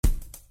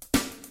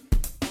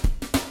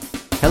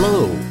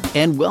Hello,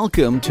 and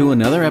welcome to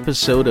another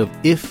episode of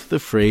If the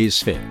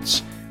Phrase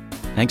Fits.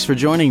 Thanks for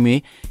joining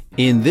me.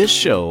 In this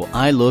show,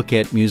 I look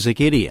at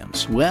music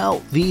idioms.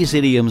 Well, these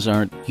idioms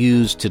aren't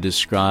used to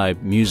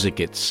describe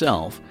music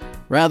itself.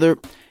 Rather,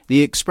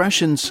 the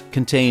expressions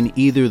contain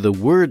either the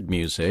word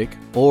music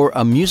or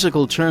a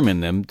musical term in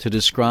them to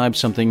describe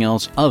something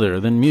else other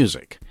than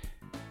music.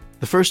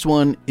 The first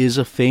one is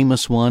a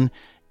famous one.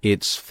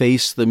 It's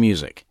face the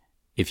music.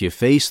 If you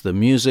face the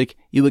music,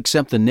 you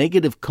accept the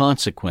negative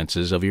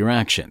consequences of your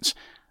actions.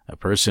 A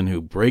person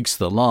who breaks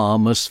the law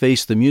must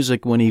face the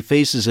music when he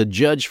faces a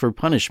judge for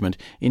punishment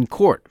in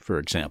court, for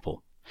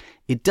example.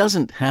 It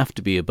doesn't have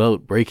to be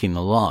about breaking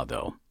the law,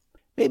 though.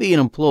 Maybe an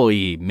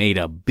employee made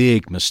a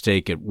big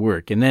mistake at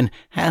work and then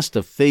has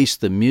to face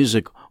the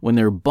music when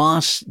their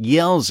boss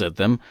yells at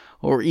them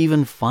or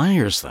even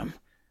fires them.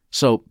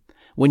 So,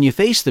 when you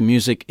face the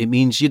music, it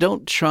means you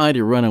don't try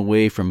to run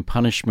away from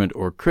punishment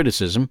or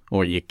criticism,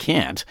 or you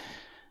can't.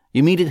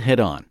 You meet it head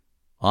on.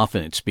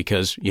 Often it's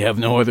because you have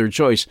no other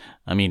choice.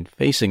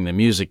 Facing the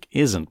music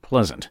isn't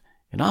pleasant.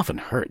 It often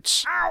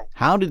hurts.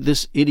 How did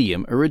this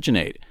idiom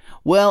originate?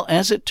 Well,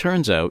 as it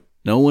turns out,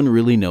 no one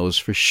really knows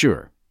for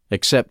sure,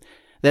 except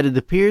that it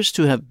appears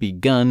to have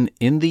begun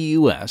in the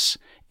U.S.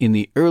 in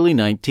the early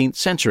 19th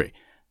century.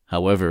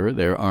 However,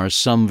 there are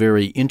some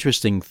very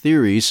interesting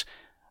theories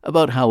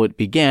about how it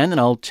began,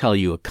 and I'll tell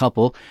you a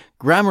couple.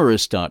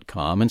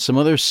 Grammarist.com and some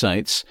other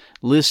sites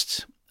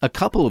list a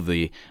couple of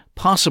the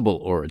possible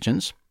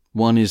origins.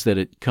 One is that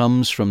it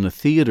comes from the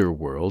theater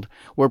world,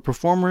 where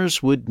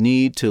performers would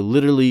need to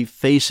literally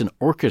face an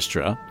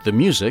orchestra, the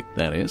music,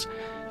 that is,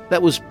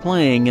 that was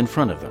playing in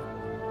front of them.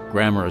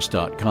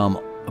 Grammarist.com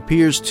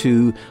appears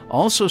to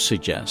also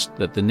suggest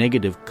that the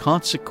negative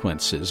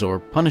consequences or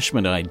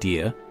punishment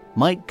idea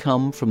might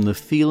come from the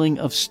feeling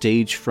of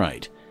stage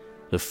fright,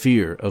 the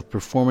fear of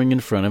performing in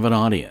front of an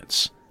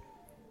audience.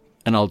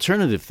 An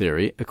alternative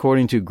theory,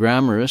 according to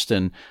Grammarist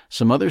and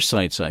some other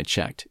sites I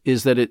checked,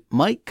 is that it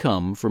might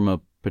come from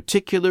a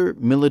particular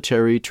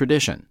military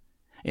tradition.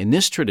 In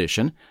this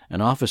tradition,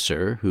 an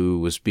officer who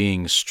was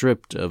being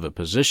stripped of a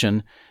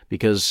position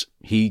because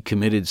he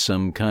committed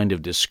some kind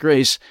of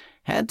disgrace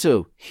had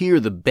to hear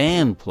the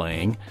band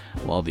playing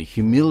while the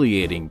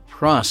humiliating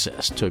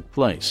process took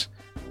place.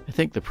 I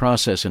think the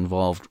process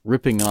involved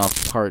ripping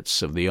off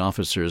parts of the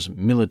officer's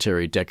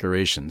military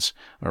decorations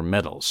or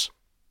medals.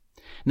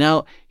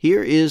 Now,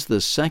 here is the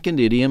second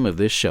idiom of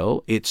this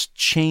show. It's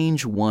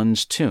change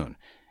one's tune.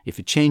 If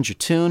you change your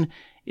tune,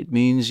 it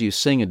means you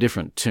sing a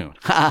different tune.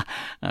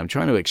 I'm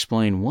trying to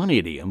explain one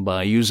idiom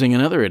by using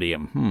another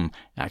idiom.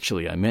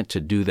 Actually, I meant to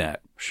do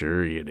that.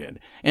 Sure you did.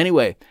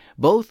 Anyway,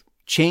 both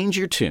change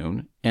your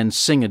tune and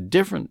sing a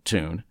different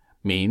tune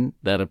mean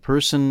that a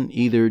person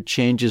either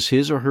changes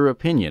his or her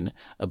opinion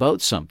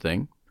about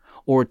something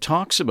or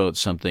talks about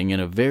something in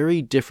a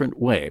very different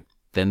way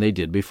than they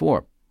did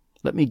before.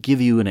 Let me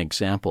give you an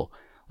example.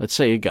 Let's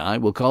say a guy,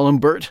 we'll call him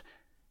Bert,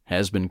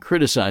 has been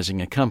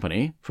criticizing a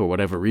company for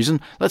whatever reason.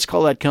 Let's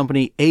call that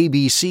company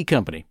ABC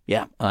Company.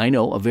 Yeah, I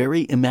know, a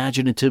very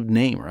imaginative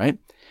name, right?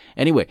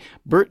 Anyway,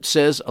 Bert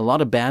says a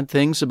lot of bad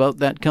things about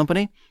that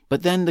company,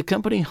 but then the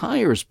company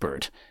hires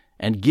Bert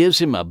and gives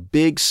him a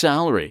big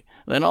salary.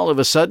 Then all of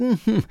a sudden,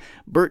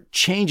 Bert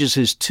changes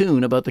his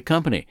tune about the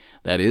company.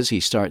 That is, he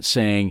starts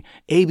saying,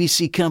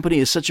 ABC Company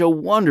is such a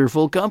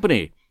wonderful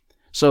company.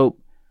 So,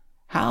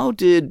 how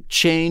did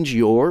change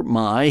your,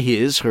 my,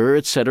 his, her,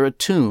 etc.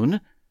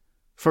 tune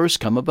first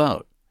come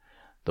about?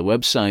 The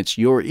websites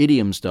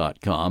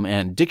youridioms.com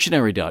and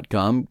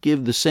dictionary.com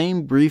give the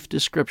same brief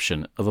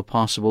description of a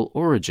possible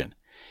origin.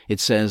 It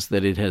says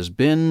that it has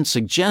been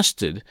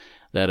suggested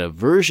that a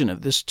version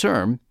of this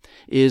term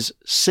is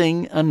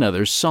sing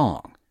another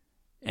song,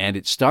 and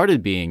it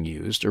started being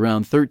used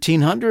around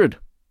 1300.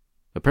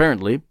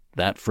 Apparently,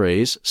 that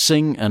phrase,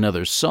 sing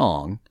another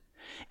song,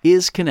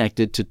 is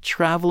connected to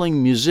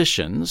traveling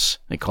musicians,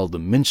 they called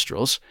them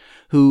minstrels,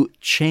 who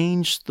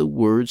changed the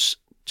words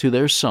to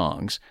their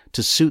songs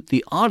to suit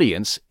the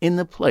audience in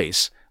the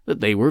place that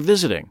they were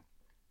visiting.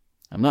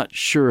 I'm not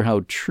sure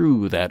how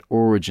true that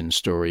origin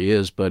story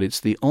is, but it's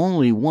the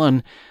only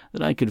one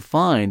that I could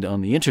find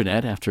on the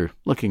internet after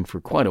looking for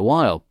quite a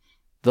while.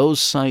 Those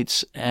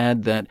sites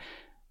add that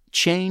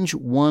change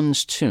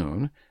one's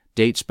tune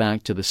dates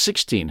back to the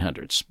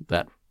 1600s,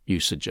 that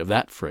usage of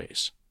that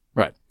phrase.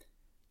 Right.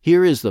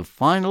 Here is the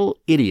final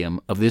idiom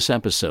of this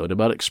episode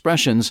about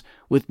expressions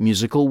with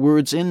musical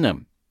words in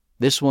them.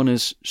 This one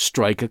is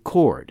strike a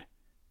chord.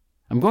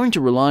 I'm going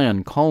to rely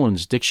on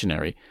Collins'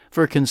 dictionary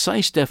for a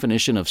concise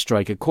definition of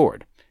strike a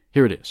chord.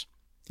 Here it is.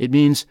 It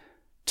means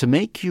to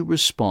make you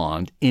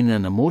respond in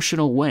an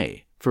emotional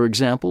way, for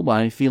example,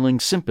 by feeling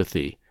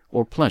sympathy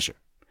or pleasure.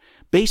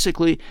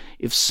 Basically,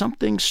 if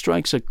something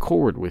strikes a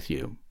chord with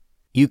you,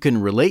 you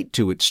can relate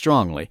to it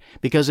strongly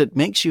because it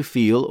makes you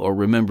feel or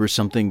remember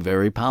something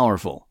very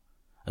powerful.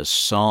 A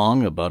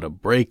song about a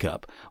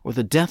breakup or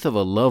the death of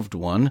a loved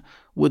one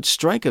would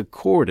strike a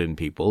chord in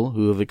people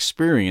who have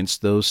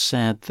experienced those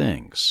sad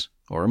things.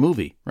 Or a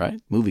movie,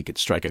 right? Movie could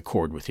strike a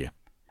chord with you.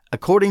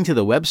 according to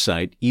the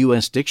website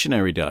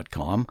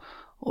usdictionary.com,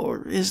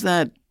 or is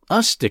that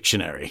Us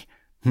Dictionary?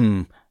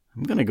 I'm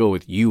going to go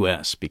with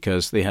US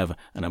because they have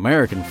an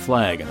American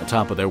flag on the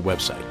top of their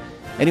website.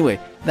 Anyway,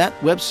 that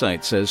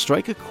website says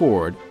strike a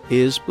chord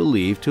is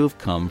believed to have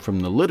come from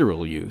the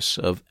literal use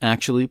of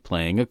actually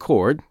playing a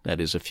chord, that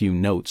is, a few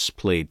notes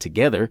played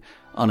together,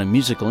 on a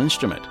musical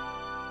instrument.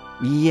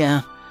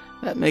 Yeah,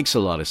 that makes a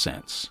lot of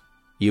sense.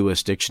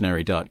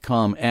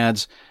 USDictionary.com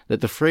adds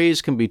that the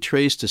phrase can be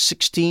traced to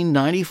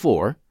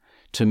 1694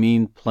 to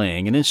mean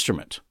playing an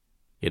instrument.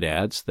 It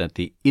adds that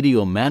the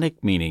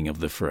idiomatic meaning of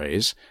the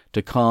phrase,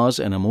 to cause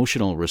an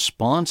emotional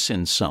response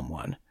in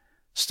someone,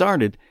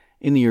 started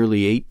in the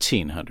early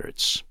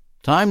 1800s.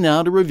 Time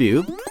now to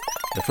review.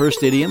 The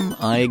first idiom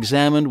I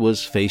examined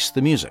was face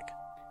the music,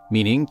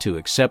 meaning to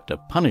accept a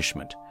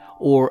punishment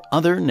or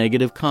other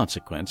negative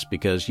consequence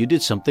because you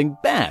did something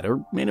bad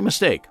or made a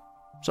mistake.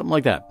 Something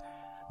like that.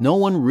 No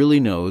one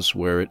really knows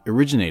where it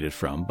originated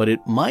from, but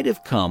it might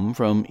have come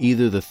from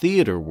either the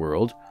theater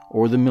world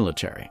or the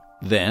military.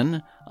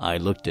 Then I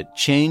looked at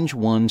change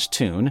one's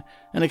tune,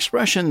 an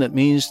expression that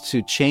means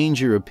to change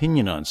your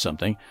opinion on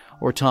something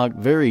or talk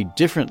very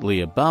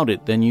differently about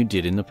it than you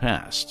did in the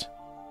past.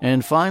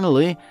 And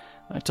finally,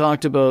 I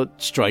talked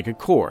about strike a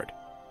chord,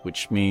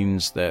 which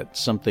means that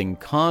something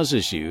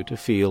causes you to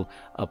feel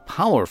a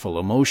powerful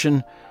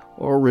emotion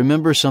or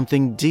remember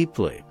something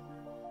deeply.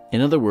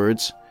 In other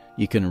words,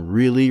 you can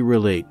really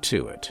relate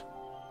to it.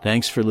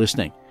 Thanks for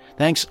listening.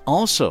 Thanks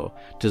also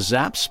to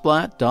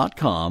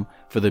Zapsplat.com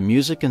for the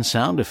music and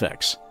sound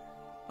effects.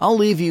 I'll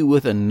leave you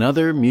with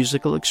another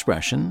musical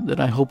expression that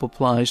I hope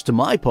applies to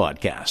my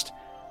podcast.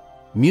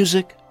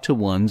 Music to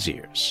one's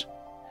ears.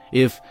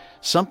 If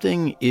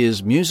something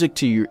is music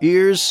to your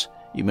ears,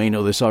 you may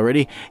know this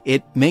already,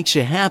 it makes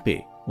you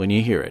happy when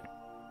you hear it.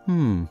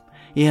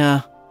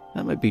 Yeah,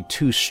 that might be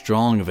too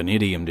strong of an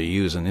idiom to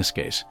use in this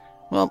case.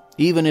 Well,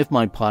 even if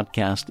my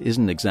podcast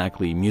isn't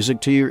exactly music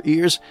to your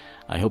ears,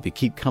 I hope you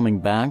keep coming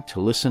back to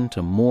listen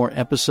to more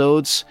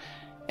episodes.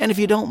 And if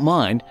you don't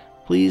mind,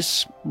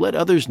 please let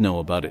others know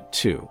about it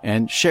too,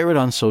 and share it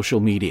on social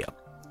media.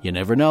 You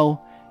never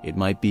know, it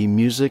might be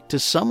music to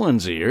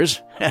someone's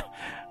ears. I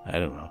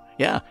don't know.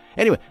 Yeah.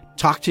 Anyway,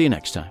 talk to you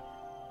next time.